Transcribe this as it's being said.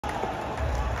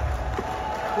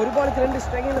ஒரு பாலுக்கு 2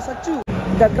 ஸ்ட்ரைக்கில் சச்சு.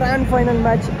 The grand final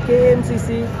match KMCC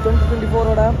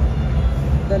 2024 ஓட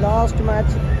the last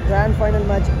match, grand final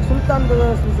match, Sultan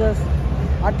Brothers vs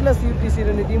Atlas UTC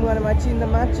ரெண்டு டீமுக்கான match. இந்த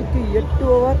மேட்ச்சுக்கு 8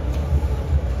 ஓவர்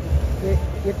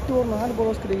 4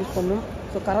 பவுலர்ஸ் கிட்ட யூஸ் பண்ணும்.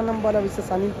 So Karan Ambala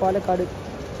versus Anil Palakkad.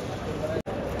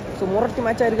 So முரட்டு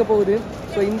மேட்சாக இருக்க போகுது.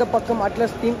 ஸோ இந்த பக்கம்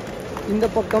அட்லஸ் டீம், இந்த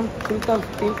பக்கம் சுல்தான்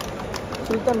டீம்,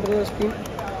 சுல்தான் பிரதர்ஸ் டீம்.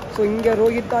 ஸோ இங்கே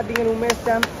ரோஹித் தாட்டிங்கல், உமேஷ்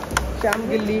ஷாம்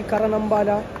கில்லி, கரண்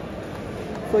அம்பாலா.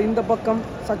 ஸோ இந்த பக்கம்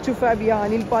சச்சு ஃபேபியா,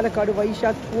 அனில் பாலக்காடு,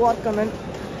 வைஷாக், புவார் கண்ணன்.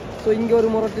 ஸோ இங்கே ஒரு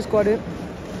முரட்டு ஸ்குவாடு.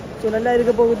 ஸோ நல்லா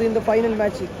இருக்க போகுது இந்த final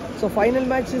match. So final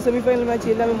match, semi-final match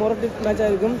எல்லாமே முரட்டு மேட்சாக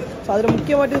இருக்கும். ஸோ அதில்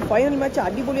முக்கியமாட்டு ஃபைனல் மேட்ச்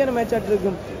அடிப்பொலியான மேட்சாக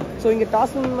இருக்கும். ஸோ இங்கே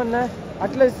டாஸ் வின் பண்ண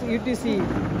அட்லஸ் யூடிசி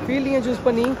ஃபீல்டிங்கை சூஸ்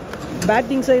பண்ணி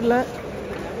பேட்டிங் சைடில்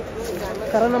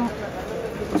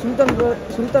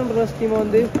சுல்தான் பிரதர்ஸ் டீமை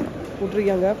வந்து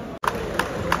விட்டுருக்காங்க.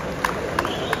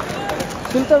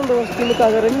 சுல்தான் brothers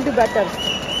டீமுக்காக 2 batters,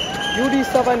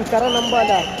 UD7 Karan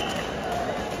Ambala.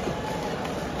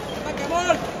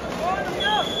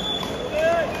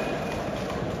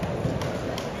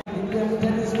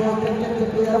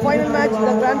 The final match,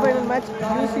 the grand final match,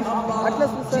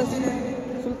 Atlas vs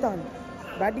Sultan.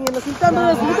 Batting in the Sultan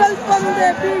Brothers. Mudal Pande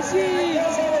PC.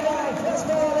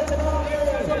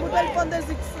 So Mudal Pande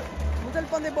 6. Mudal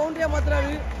Pande boundary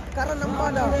matravi. Karan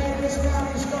Ambala.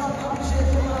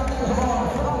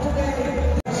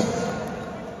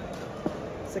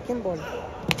 Second ball.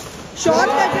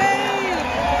 Shot again.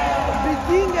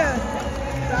 Big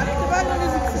back to back only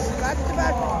 6. Back to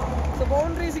back. So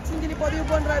boundary 6 inch பதிவு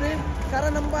பண்றாரு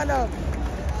Karan Ambala.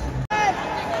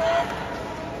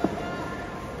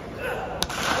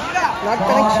 Not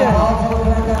connection.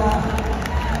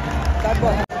 Third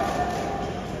ball.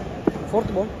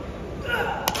 Fourth ball.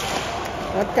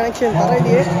 Not connection.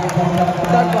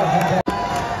 Third ball.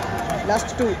 Last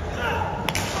 2.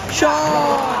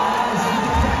 Shot.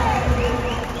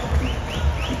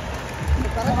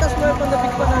 கரெக்டா slow பண்ணி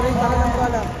big பண்ணாரு கரண்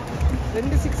அம்பாலா.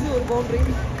 2 6 ஒரு boundary.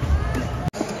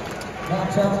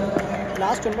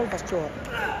 Last 1 ball, first over.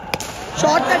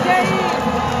 Shot again.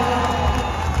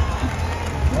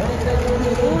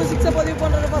 3 6 பதிவு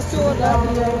பண்றாரு first over.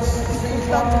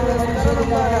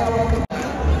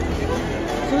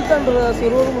 சுல்தான் brothers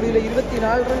 20 முடியல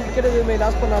 24 run wicket எதுவுமே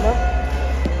லாஸ் பண்ணாம.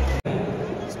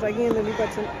 ஸ்ட்ரைக்கிங் இந்த new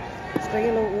batsman,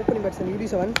 striking opening batsman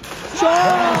UD7.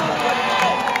 Shot.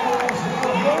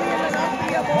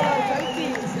 Bowler சல்தி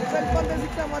self அந்த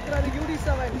 6 மாத்திராரு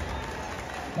UD7.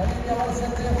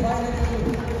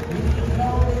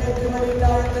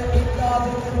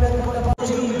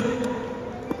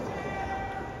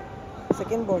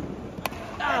 Second ball.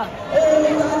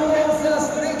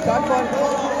 Third ball.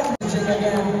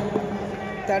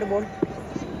 Third ball.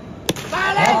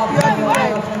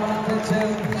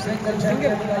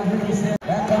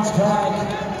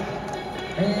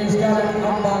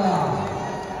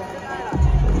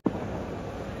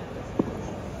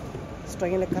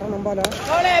 Striking like Karan Ambala.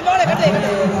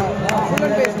 Full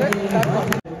and pace, right?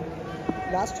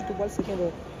 Last 2 balls, second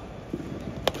over.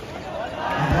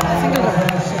 Single run.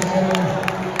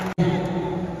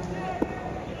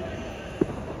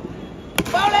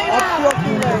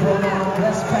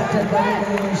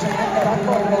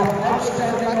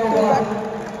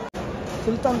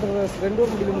 Sultan Brothers 2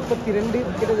 முடியல 32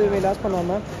 wicket எதுவுமே loss பண்ணாம.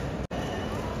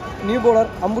 New bowler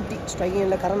Ambati, striking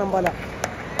இல்லை Karan Ambala.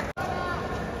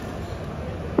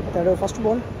 First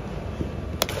ball.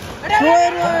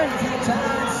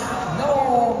 No,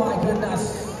 my goodness.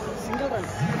 Single run.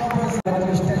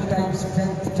 10 times,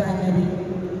 10th time maybe.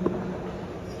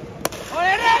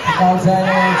 Outside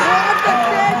edge.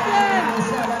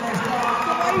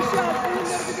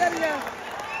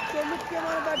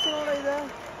 முக்கியமான பேட்ஸ்மேனோட இது.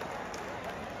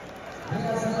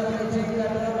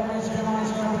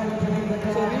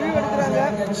 Review எடுக்கிறாங்க.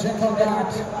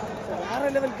 வேற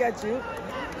level catch.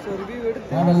 So review எடுத்து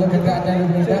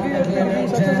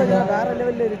வேற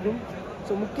லெவலில் இருக்கும்.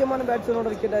 ஸோ முக்கியமான பேட்ஸ்மேனோட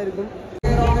விக்கெட்டாக இருக்கும்.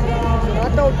 ஸோ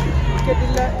நாட் அவுட் விக்கெட்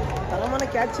இல்லை, தரமான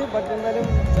கேட்சு, பட் இருந்தாலும்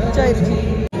ரீச் ஆயிடுச்சு.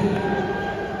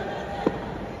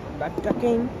 Bad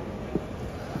again.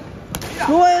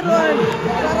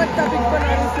 கரெக்டாக பிக்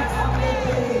பண்ணாரு 6.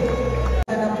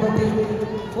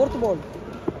 Fourth ball.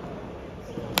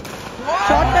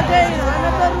 Shot again,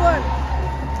 another one.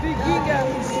 Big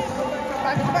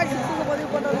back sixes பதிவு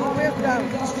பண்றாரு Umesh Sham.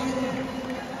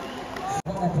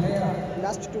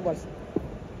 Last 2 balls.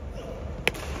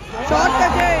 Shot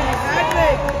again, hat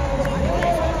trick.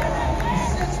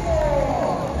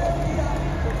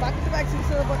 Back to back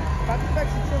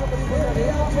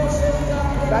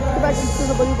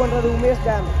sixes பதிவு பண்றாரு Umesh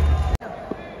Sham.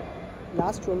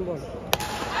 Last 1 ball.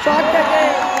 Short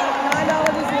again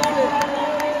நாலாவது சிக்ஸ் 27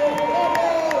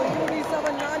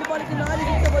 4 பாலுக்கு 4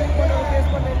 சிக்ஸ் பதில் பண்ண பேஸ்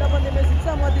பண்ண என்ன பண்ணே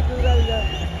சிக்ஸா மாத்திட்டு இருக்காங்க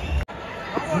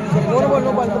ஒரு ball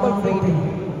no ball free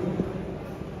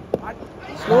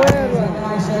slower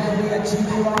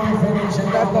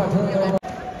dot ball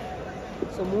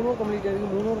so 3 over complete ஆகுது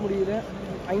 3 ஓவர் முடியுது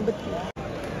 50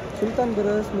 சுல்தான்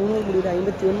பிரதர்ஸ் 3 ஓவர் முடியுது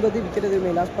 59 விக்கெட்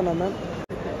எதுவுமே லாஸ் பண்ணாமல்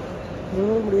 3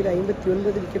 ஓவர் முடியுது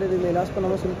 59 விக்கெட் எதுவுமே லாஸ்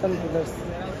பண்ணாமல் சுல்தான் பிரதர்ஸ்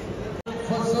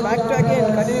பேக் டு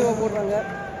அகைன் கண்டினியூவாக போடுறாங்க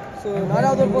ஸோ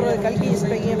 4வது ஓவர் போடுறது கல்கி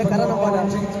ஸ்ட்ரைக்கில் கரணம் பாடா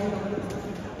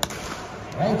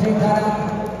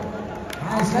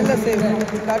நல்ல save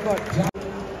dot ball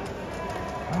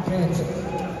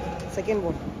second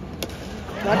ball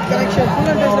not connection full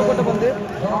and டேஸ்ல போட்ட பந்து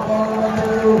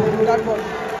dot ball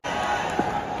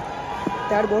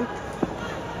third ball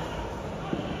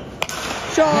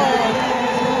shot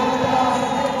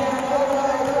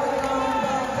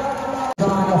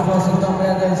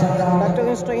back to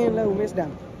again strike in Umesh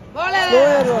Dam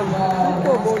slower one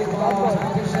super bowling dot ball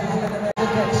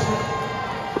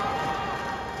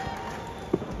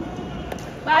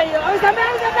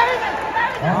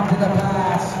On to the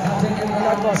pass, cutting in the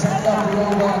ball, sent off the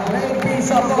over. Great piece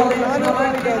of bowling. 4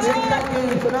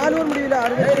 over முடியல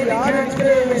 66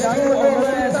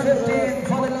 wicket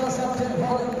for the loss of 2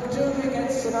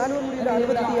 wickets. 4 over முடியல 66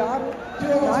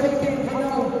 4 wicket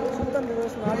சுல்தான்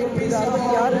brothers 4 over முடியல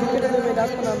 66 wicket எதுவுமே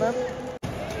loss பண்ணாம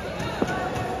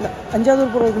 5வது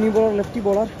over போடுறது new bowler lefty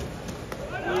bowler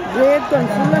grade one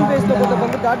full and பேஸ்ல போட்ட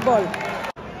பந்து டாட் பால்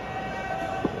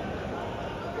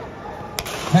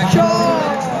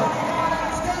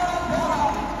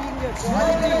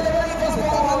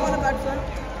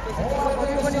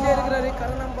பண்ணிட்டே இருக்கிறாரு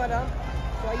Karan Ambala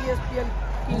ISPL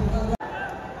king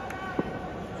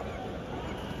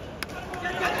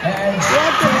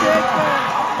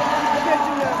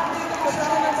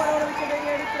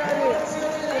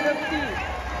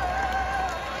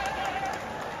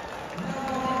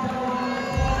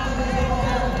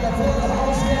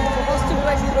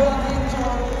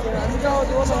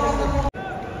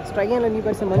Striking a new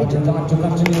person money to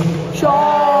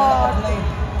shot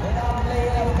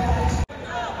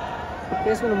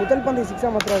base பண்ண முதல் பந்து சிக்ஸா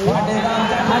மாத்துறாரு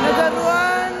another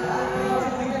one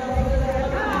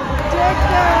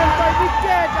taken by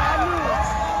wicket Anu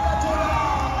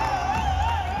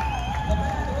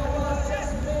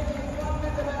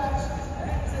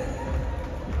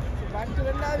back to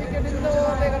ரெண்டா விக்கெட் இந்த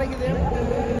ஓவர்ல கிடைக்குது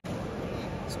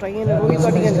striking Rohit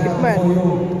potting Hitman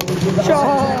shot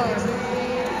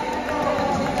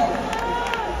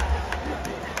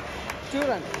 2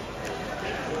 run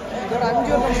இதோட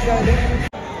 5 ஓவர் முடிஞ்சாது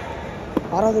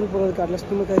 6வது ஓவர் போறது கார்லஸ்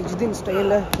டீமுக்கு ஜிதின்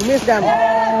ஸ்டைல்ல Umesh Tom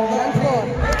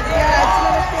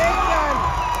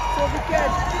so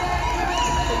wicket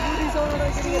so UD சவுண்டோட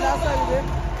wicket loss ஆகுது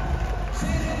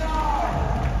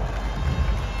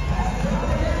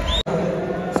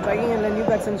ஸ்ட்ரைக்கிங் இல்ல நியூ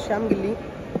பேட்ஸ்மேன் ஷாம் கில்லி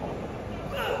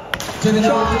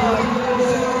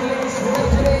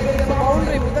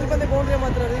பவுண்டரி முதல் பந்து boundary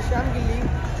மாத்துறாரு Sham Ghilli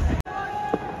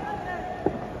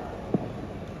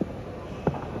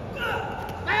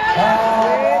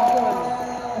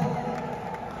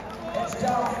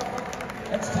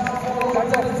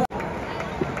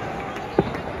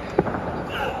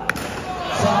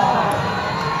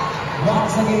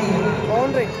Once again,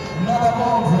 boundary. Another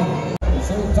boundary.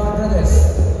 Sultan brothers.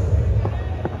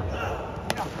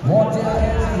 What did I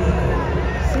do?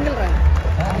 Single run.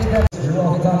 Happy that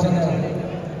Rohit Artingal.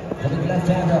 For the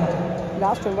left-hander.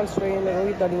 Last one ball straight in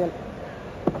Rohit Artingal.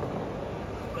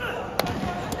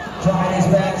 Trying his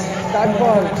best. That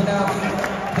ball.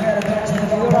 There the batsman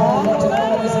got the ball. What a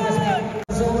ball is this game.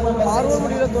 So number 6. 6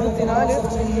 முடியல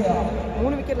 94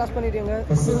 3 wicket loss பண்ணிட்டீங்க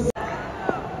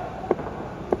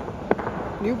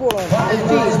new bowler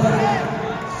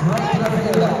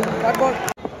that ball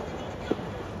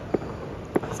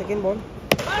second ball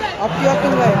up the up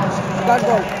guy that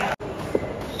ball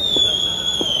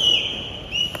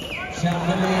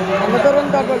another one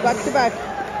that ball back to back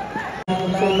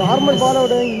so normal ball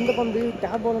ஓட இந்த பந்து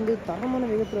tape பால் வந்து தரமான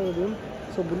வேகத்துல வருது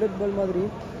so bullet ball மாதிரி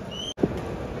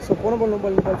so போன ball no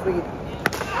ball இந்த ball free hit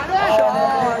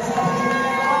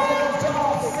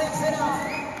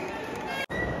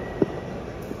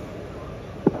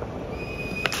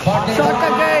shot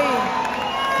again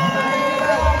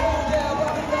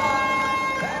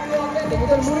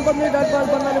முதல் 3 பந்து டாட்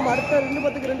பால் பண்ணாலும் அடுத்த 2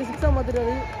 பந்துக்கு 2 சிக்ஸா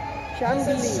மாத்திட்டாரு ஷாம்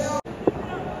கில்லி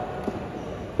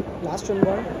last one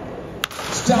ball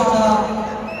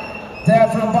there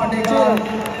from Bodyguard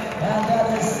and that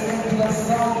is into the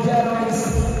sound galleries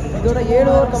இதோட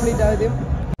 7 ஓவர் கம்ப்ளீட் ஆகுது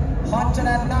 100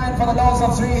 109 for the loss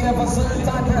of 3 here for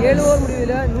Sultan. 7 over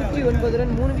முடிவில் 109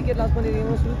 run 3 wicket loss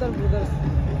பண்ணிருக்காங்க சுல்தான் brothers.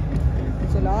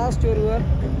 So last over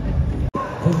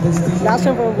last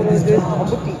time போகிறது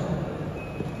அபுத்தி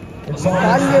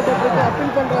காலியே போட்டு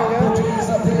appeal பண்ணுறாங்க.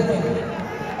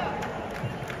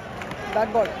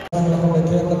 Bat ball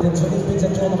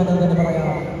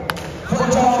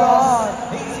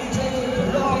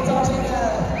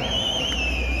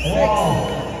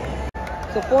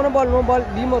so போன ball no ball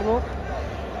Beamer no.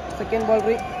 Second ball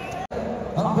free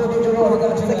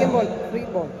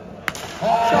ball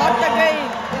shot again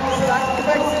back to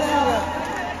back sixer.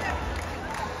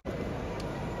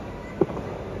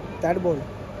 Third ball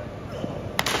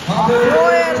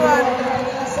lower one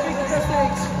 6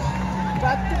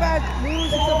 back to back 3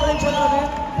 sixer போடுறாரு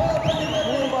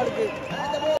 3 பாலுக்கு.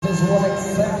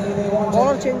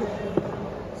 Bowler change.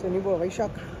 So new ball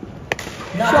Vizag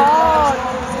shot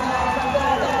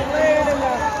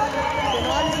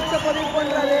பதிவு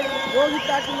பண்றாரு ரோஹித்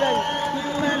தாக்குதல்.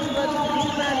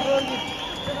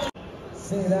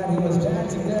 Say that he was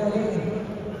dancing there again.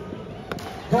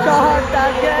 Shot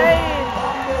again.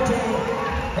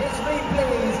 It's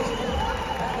replaced.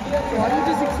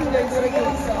 1-6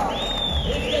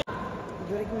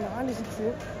 இதுவரைக்கும் 4 6.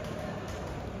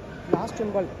 Last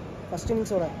 1 ball first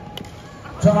இன்னிங்ஸோட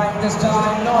Trying this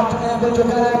time not able to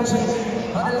catch.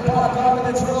 Anil Palakar with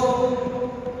its throw.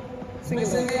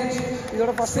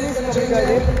 இதோட first innings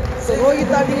பண்ணிருக்காரு. So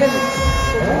Rohit தாக்குதல்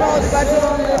மூணாவது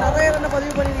batsman நிறைய ரன்னை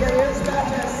பதிவு பண்ணியிருக்காரு.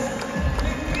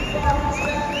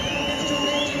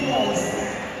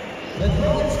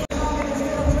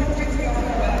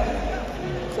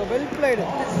 So well blade.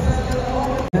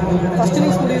 First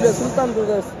innings முடியல சுல்தான்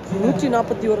brothers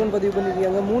 141 run பதிவு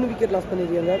பண்ணியிருக்காங்க 3 விக்கெட் லாஸ்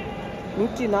பண்ணியிருக்காங்க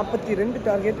 142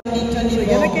 டார்கெட். ஸோ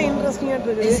எனக்கே இன்ட்ரெஸ்டிங்காக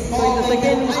இருக்குது ஸோ இந்த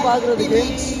செகண்ட் இன்னிங்ஸ் பார்க்குறதுக்கு.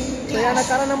 ஸோ ஏன்னா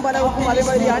கரண் அம்பாலாவுக்கும் அதே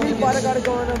மாதிரி அனில்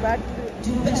பாலக்காடுக்கான பேட்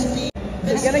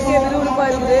எனக்கே விறுவிறுப்பாக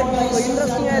இருக்குது. ஸோ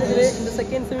இன்ட்ரெஸ்டிங்காக இருக்குது இந்த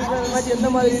செகண்ட் செமிஃபைனல் மேட்ச் எந்த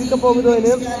மாதிரி இருக்க போகுதோ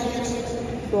இது.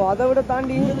 ஸோ அதை விட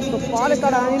தாண்டி ஸோ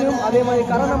பாலக்காடு அணிலும் அதே மாதிரி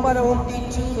கரண் அம்பாலாவும்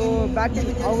ஸோ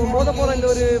பேட்டிங் அவங்க மோத போகிற இந்த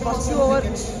ஒரு ஃபர்ஸ்ட் ஓவர்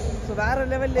ஸோ வேறு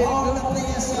லெவலில் இருக்கும்.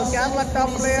 ஸோ கேரளா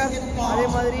டாப் பிளேயர் அதே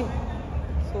மாதிரி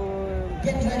so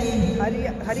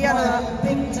Haryana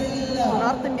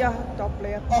north India top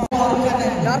player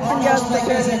north India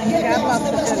special Kerala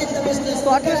special. So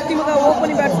at least டீமுக்கு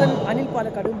ஓப்பனிங் பேட்ஸ்மேன் அனில்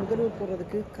பாலக்காடு முதல்வர்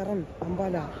போடுறதுக்கு Karan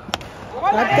Ambala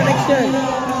not connection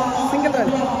single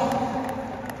run.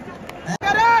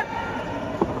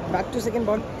 Back to second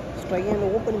ball strike and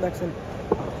opening batsman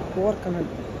over கனல்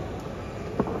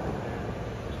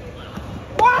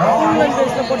இங்கிலாந்து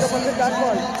பேஸ்ல போட்ட பந்து டாட்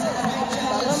பால்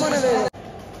தரமான வேலை.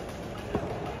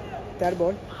 Third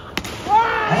ball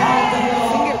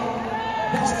single.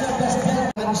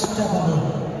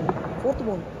 Fourth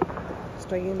ball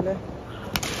strike அண்ட்ல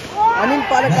Anil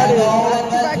Palakkad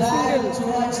back single.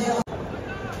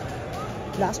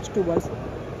 Last 2 balls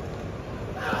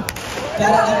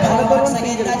another one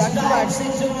single back to back.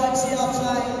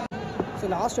 So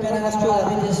last one first over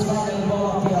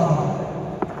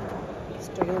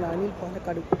straight in Anil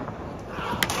Palakadu.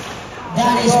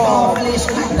 That is powerfully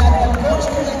struck that one goes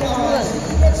to the cover.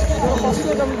 first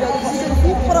over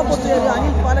super ah போட்றாரு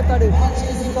Anil Palakkad.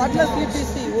 ஸ்குவாட்ல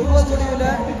CBC over முடிவுல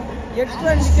 8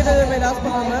 run wicket loss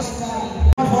பண்ணாம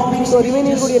so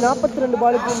remaining கூடிய 42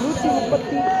 பாலுக்கு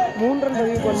 133 run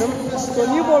பதிவு பண்ணும். So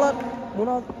new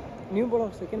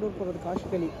பாலர் second over போடுறது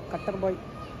காஷிக் அலி cutter போய்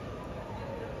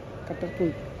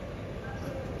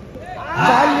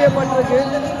ஜாலியே பண்ணுறது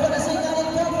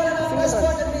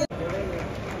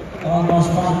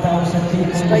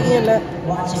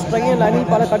ஸ்ட்ரைக்கில் அனில்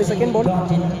பாலக்காடு. செகண்ட் பால்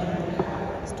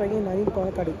ஸ்ட்ரைக்கில் Anil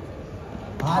Palakkad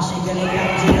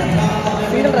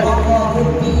single run.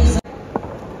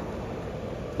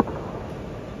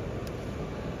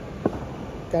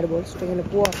 Third பால் ஸ்ட்ரைக்கில்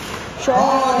பூவா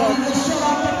shot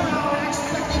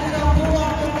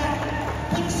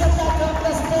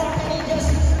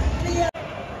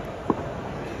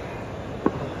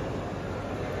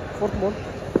fourth ball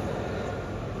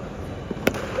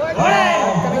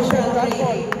connection that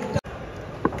ball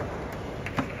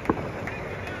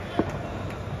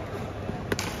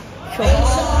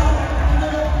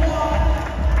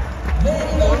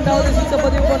ஒன்றாவது சிக்ஸை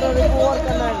பதிவு பண்ணுறது ஓவர்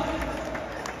கண்ணாடி.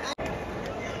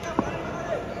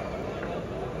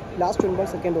 லாஸ்ட் 1 ball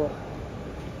செகண்ட் ஓவர்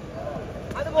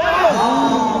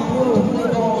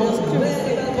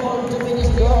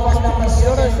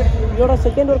இதோட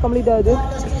செகண்ட் ஓவர் கம்ப்ளீட் ஆகுது.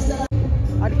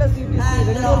 அட்லஸ் சிபிசி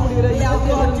 2 ஓவர் முடிவில்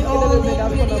 27 விக்கெட்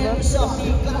லாஸ் பண்ணாம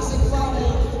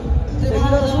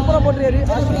சூப்பராக போட்டுறாரு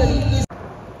ஆஷிக் அலி.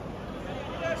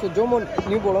 ஸோ ஜோமோன்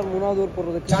நியூ பவுலர் மூணாவது ஓவர்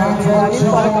போடுறதுக்கு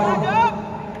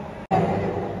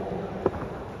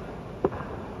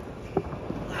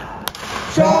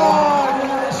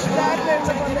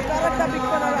கரெக்டாக பிக்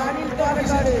பண்ணாரு Anil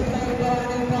Palakkad.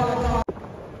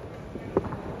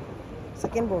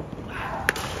 Second ball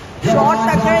shot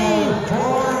again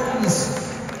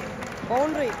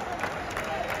boundary.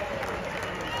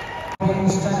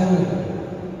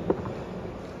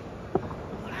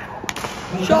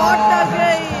 Shot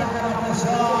again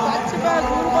touch back.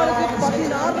 ஒரு பாலுக்கு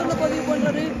 16 ரன் பதிவு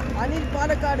பண்ணாரு அனில்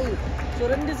பாலக்காடு. ஸோ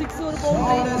 2 6 ஒரு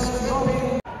boundary.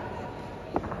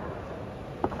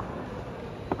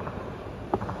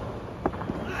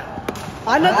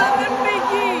 Another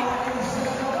MVP.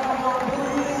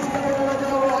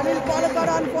 Anil Palakkad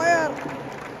on fire.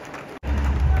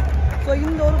 So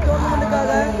இந்த ஒரு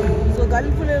டோர்னமெண்ட்டுக்காக ஸோ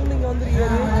கல்ஃபில் இருந்து இங்கே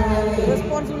வந்திருக்காரு.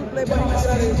 ரெஸ்பான்சிபிள் ப்ளே பண்ணிட்டு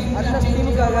இருக்காரு atlas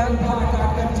டீமுக்காக.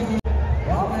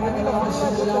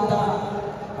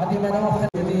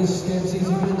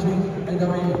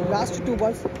 Last 2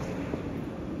 balls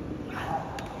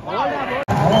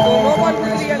no ball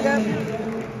கொடுத்துருக்காங்க.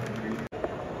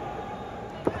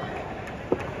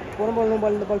 போன பால் நோ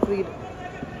பால், இந்த பால் ஃப்ரீ ஹிட்.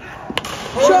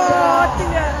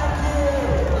 ஷாட்டுங்க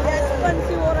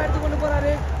எக்ஸ்பென்சிவ் ஓவர் அடிச்சு கொண்டு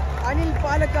போறாரு அனில்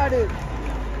பாலக்காடு.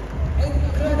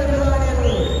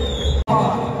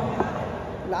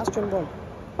 லாஸ்ட் 1 பால்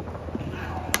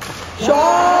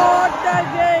ஷாட்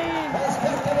அகைன்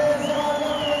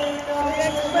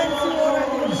எக்ஸ்பென்சிவ் ஓவர்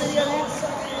அடிச்சு கொண்டு போறாரு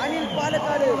அனில்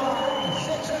பாலக்காடு.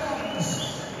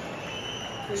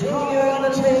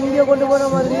 இந்தியா கொண்டு போன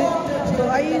மாதிரி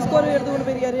ஹை ஸ்கோர் எடுத்து கொண்டு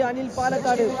போயிருக்காரு அனில்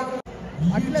பாலக்காடு.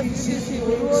 அட்லஸ் சிசி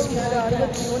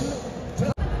 61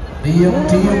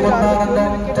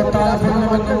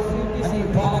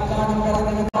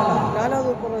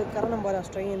 நாலாவது போறது கரணம் பாரு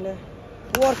ஸ்ட்ரைன்ல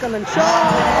கண்ணன்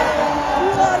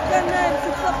கண்ணன்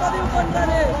 6 பதிவு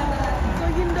பண்றாரு. So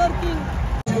indoor king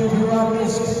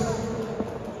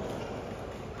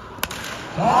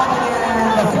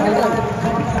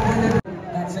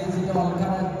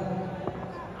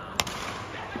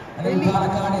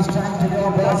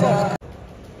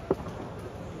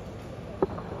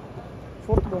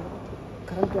fourth ball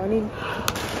Karan to Anil.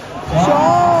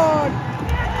 Shot!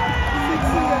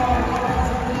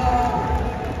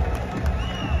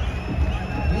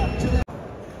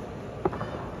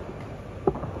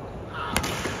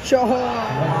 Shot!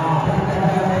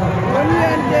 Only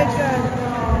and taken.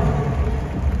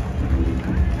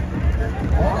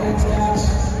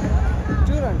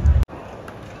 Two run.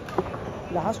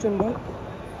 Last 1 ball.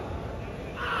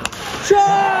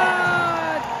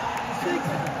 Shot! 6.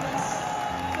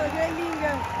 So getting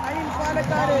Anil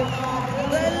Palakkad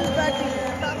well batting,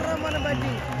 தரமான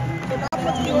batting. So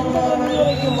 49 ரன்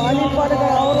வரைக்கும் அனில்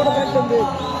பாலக்காடு அவரோட பேட் வந்து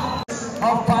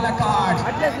of Palakkad.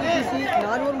 அட்லஸ் சிசி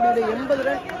 400 முடிவுல 80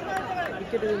 run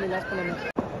wicket வந்து loss பண்ணாங்க.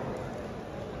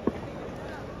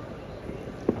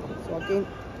 So again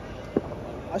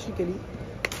Ashik Ali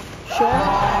shot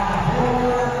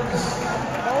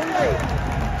boundary.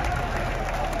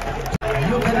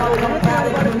 You cannot compare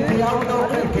it with the outdoor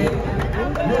cricket.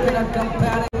 You cannot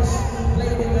compare it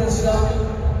played in this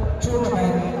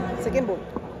tournament. Second ball.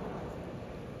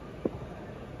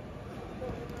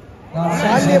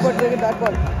 Sadly but that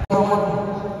ball.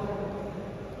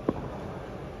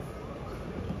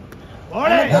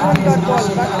 That ball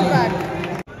back to back.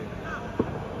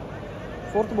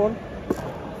 Fourth ball.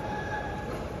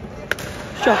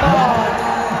 Shot.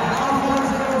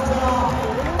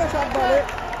 Shot ball.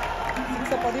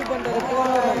 பதிவு பண்றது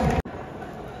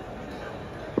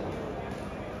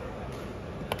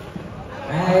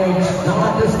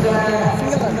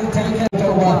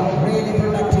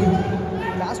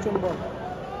last 1 ball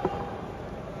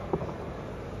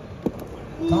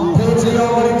completely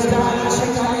over its time.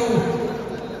 Ashik Ali,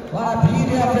 what a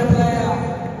beauty of a player,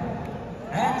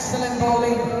 excellent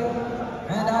bowling,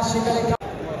 and Ashik Ali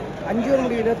 5 over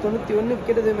முடிவுல 91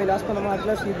 wicket எதுவுமே loss பண்ணாம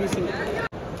atlas CBC.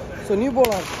 So new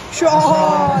bowler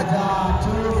shot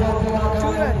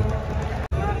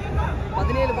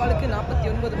 17 பாலுக்கு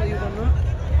 49 பதிவு பண்ணும்.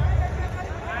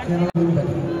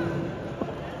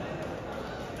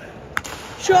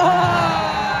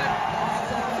 Shot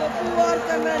super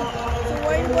Kannan. So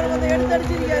wide ball வந்து எடுத்து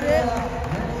அடிச்சிருக்காரு.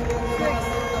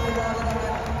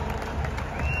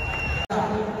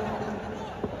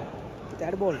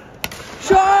 Third ball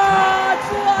shot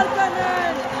super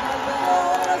Kannan.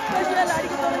 Over special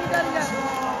அடிக்க தொடங்கிட்டாருங்க.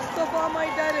 So ஃபார்ம்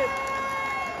ஆயிட்டாரு.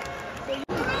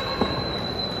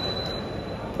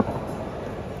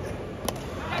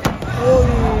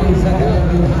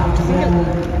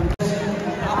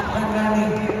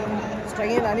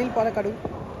 Strike Anil Palakkad.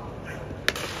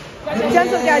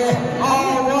 Chance of catch.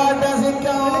 Oh, where does it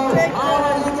go?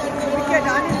 Wicket.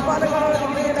 Anil Palakar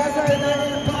wicket as a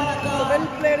well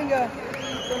played.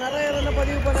 So நிறைய run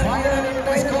பதிவு பண்ணாங்க. Final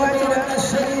match-ல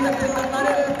ശരീരത്തിൽ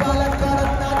അനിൽ പാലക്കാട്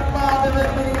ആത്മാവ്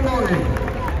വെളിപ്പെടുന്നു.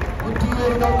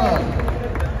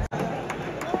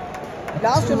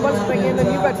 Last one ball strike in the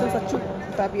new batsman Sachu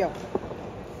Tapia.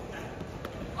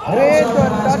 Great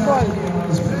one, third ball.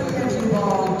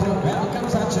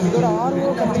 இதோட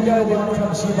ஆர்வம் கம்மியாகுது.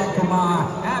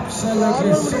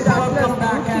 Absolutely super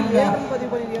comeback and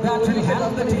that will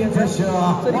help the team for sure.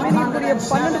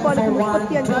 12 பாலுக்கு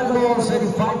 35 balls in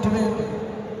fight to win.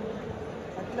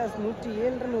 Atlas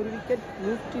 107 run ஒரு wicket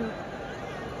 100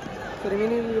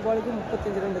 remaining பாலுக்கு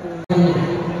 35 run எடுத்து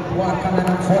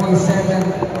 147.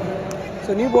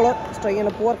 So new bowler strike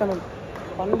and poor karan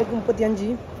 12க்கு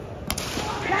 35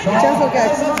 chance for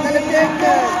catch and take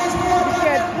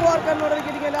wicket poor karan oda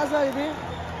wicket ke loss ஆகுது.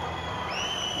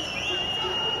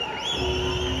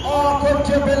 Oh, could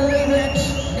you believe it?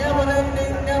 Never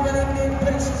ending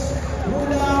princess.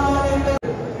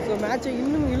 So match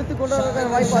இன்னும் இழுத்து கொண்டு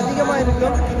வரதுக்கான வாய்ப்பு அதிகமா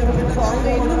இருக்கும். So அங்க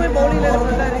இன்னுமே bowling level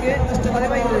நல்லா இருக்கு. அதே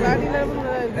மாதிரி இந்த batting level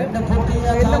நல்லா இருக்கு.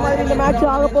 என்ன மாதிரி இந்த மேட்ச்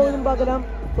ஆக போகுதுன்னு பார்க்கலாம்.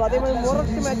 So அதே மாதிரி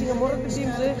மொரட்டு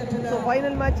teams. So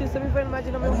final match semi final match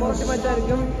நம்ம மொரட்டு மேட்சா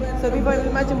இருக்கும். செமி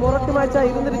ஃபைனல் மேட்ச் மொரட்டு மேட்சா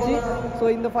இருந்துருச்சு. So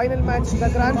இந்த ஃபைனல் மேட்ச் இந்த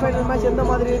கிராண்ட் ஃபைனல் மேட்ச் எந்த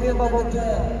மாதிரி இருக்குன்னு பார்ப்போம்.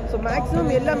 So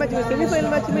மேக்ஸிமம் எல்லா மேட்சுமே செமி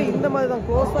ஃபைனல் மேட்சுமே இந்த மாதிரி தான்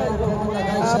க்ளோஸா இருக்கும்.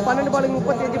 12 பாலுக்கு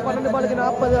 35 12 பாலுக்கு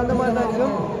 40 அந்த மாதிரி தான்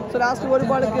இருக்கும். ஸோ லாஸ்ட் ஒரு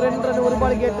பாலுக்கு 2 ரன் ஒரு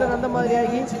பாலுக்கு 8 ரன் அந்த மாதிரி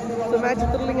ஆகி ஸோ மேட்ச்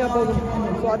த்ரில்லிங்காக போகும்.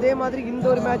 ஸோ அதே மாதிரி இந்த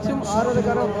ஒரு மேட்சும்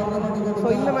ஆடுறதுக்கான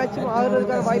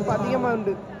வாய்ப்பு அதிகமாக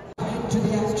உண்டு.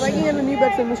 Striking and new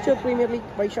batsman mister premier league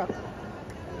Vizag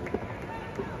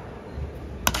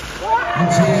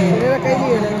கைலி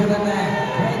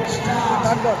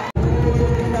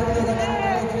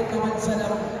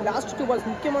last 2 balls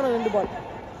முக்கியமான 2 பால்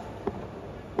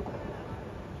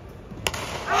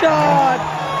ஷாட்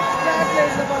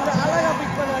இந்த பால் அழகா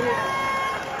பிக் பண்ணாரு.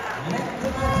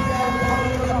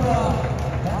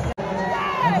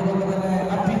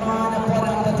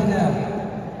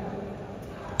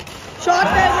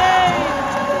 ஷாட்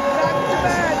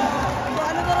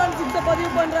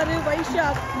பதிவு பண்றாரு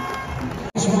வைஷாக்.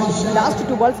 லாஸ்ட்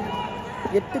 2 பால்ஸ்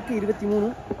 8க்கு 23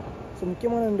 ஸோ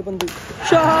முக்கியமான 2 பந்து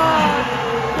ஷாட்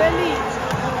வெளி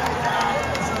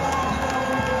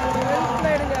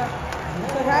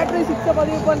ஹேட்ரிக் 6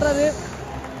 பதிவு பண்றாரு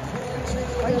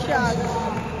Vizag.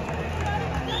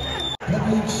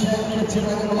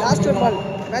 Last 1 ball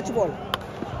match ball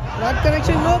not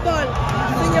connection no ball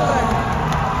single run.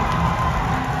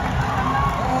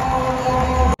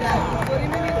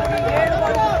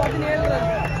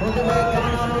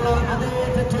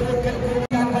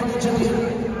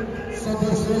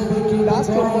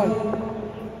 Last 1 பால்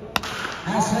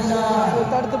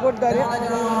தடுத்து போட்டாரு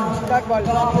ஸ்டார்ட் பால்.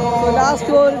 லாஸ்ட்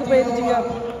ஓவருக்கு போயிருச்சுங்க.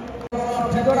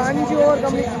 இதோட 5 ஓவர்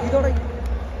கம்ப்ளீட்.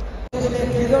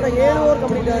 இதோட 7 ஓவர்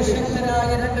கம்ப்ளீட் ஆகுது.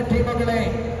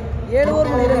 7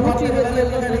 ஓவர் முடியல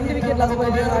 127 2 விக்கெட் லாஸ்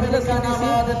பண்ணிருக்காங்க அட்லஸ் கம்சி.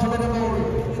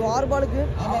 ஸோ 6 பாலுக்கு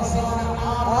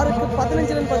 6க்கு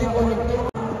 15 ரன் பதிவு பண்ணணும்.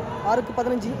 6க்கு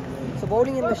 15. ஸோ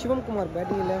பவுலிங் இல்லை சிவம்குமார்,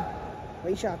 பேட்டிங் இல்லை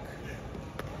வைஷாக்.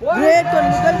 கிரேட் ஒன்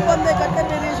முதல் பந்தை கட்டர்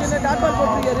வேரியேஷன்ல டாட் பால்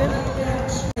போட்டிருக்காரு.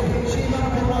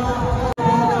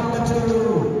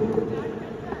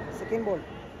 செகண்ட் பால்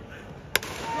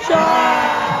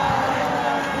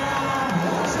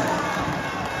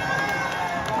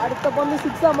அடுத்த பந்து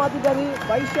 6-ஆ மாத்திட்டாரு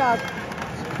வைஷாக்.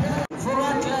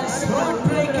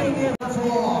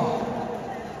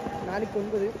 நாளைக்கு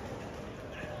 9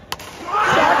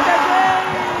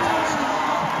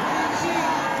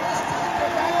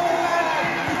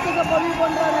 பதிவு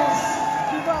பண்றாரு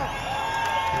Siva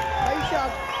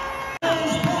Vizag.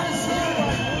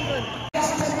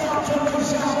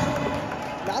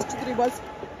 Last 3 balls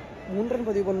 3 run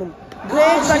பதிவு பண்ணும்.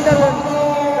 கிரேட் கண்டர்.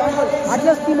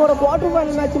 அட்லஸ் டீமோட குவார்டர்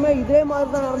ஃபைனல் மேட்சுமே இதே மாதிரி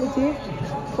தான் நடந்துச்சு.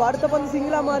 ஸோ அடுத்த பந்து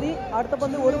சிங்கிளா மாறி அடுத்த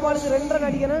பந்து ஒரு பாலுக்கு 2 ரன்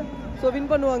அடிக்கணும். ஸோ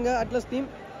வின் பண்ணுவாங்க அட்லஸ் டீம்.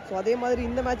 ஸோ அதே மாதிரி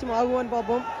இந்த மேட்சும் ஆகுவான்னு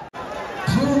பார்ப்போம்.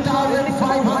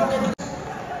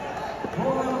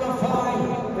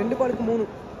 2 பாலுக்கு 3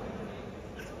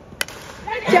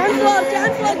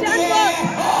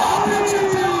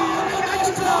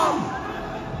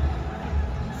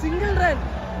 சிங்கிள் ரன்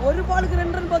ஒரு பாலுக்கு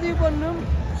 2 ரன் பதிவு பண்ணும்.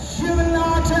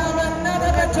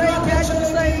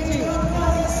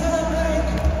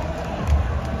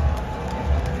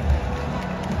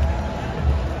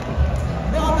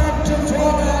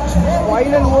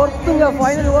 ஃபைனல் ஒர்த்துங்க.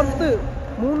 ஃபைனல் ஒர்த்து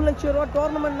 3 லட்சம் ரூபா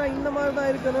டோர்னமெண்ட்னா இந்த மாதிரி தான்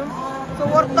இருக்கணும். ஸோ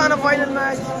ஒர்த்தான ஃபைனல்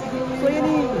மேட்ச். ஸோ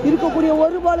இனி இருக்கக்கூடிய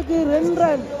ஒரு பாலுக்கு 2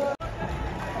 ரன்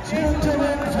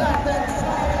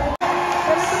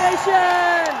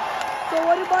celebration. So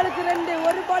ஒரு பாலுக்கு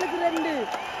ரெண்டு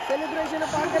celebration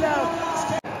பார்க்கலாம்.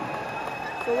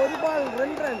 So ஒரு பால்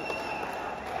 2 ரன்.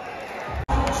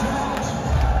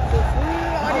 So full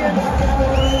audience.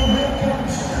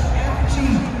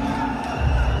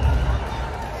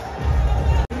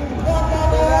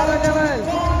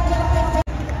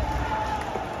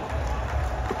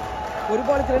 ஒரு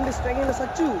பாலுக்கு 2 ஸ்ட்ரைக்கிங்ல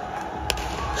சச்சு.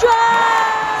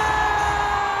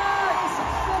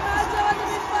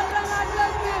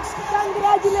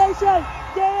 Congratulations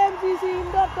KMCC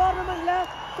indoor tournament la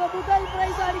so முதல்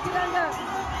prize அடிக்குறாங்க.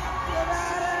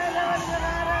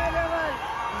 வேற level.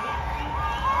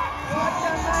 What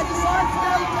a match, what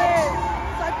a play.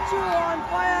 Sachu on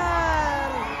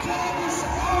fire.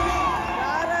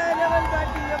 வேற level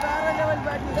batting.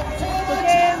 So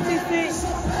KMCC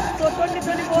so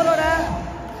 2024 oda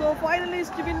so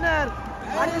finalist winner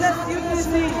Atlas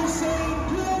UTC.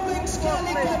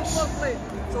 Super play.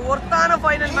 So worthana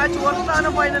final match. So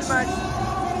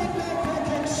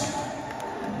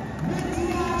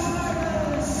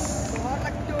hard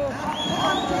luck to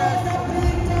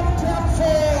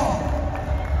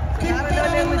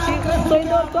so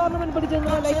indoor tournament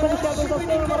பிடிச்சிருந்தா like பண்ணி share பண்ணி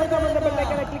subscribe மறக்காம இந்த bell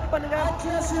ஐகானை click பண்ணுங்க.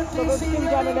 So notification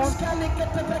channel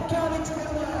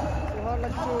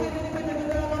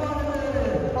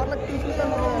hard luck to Sultan.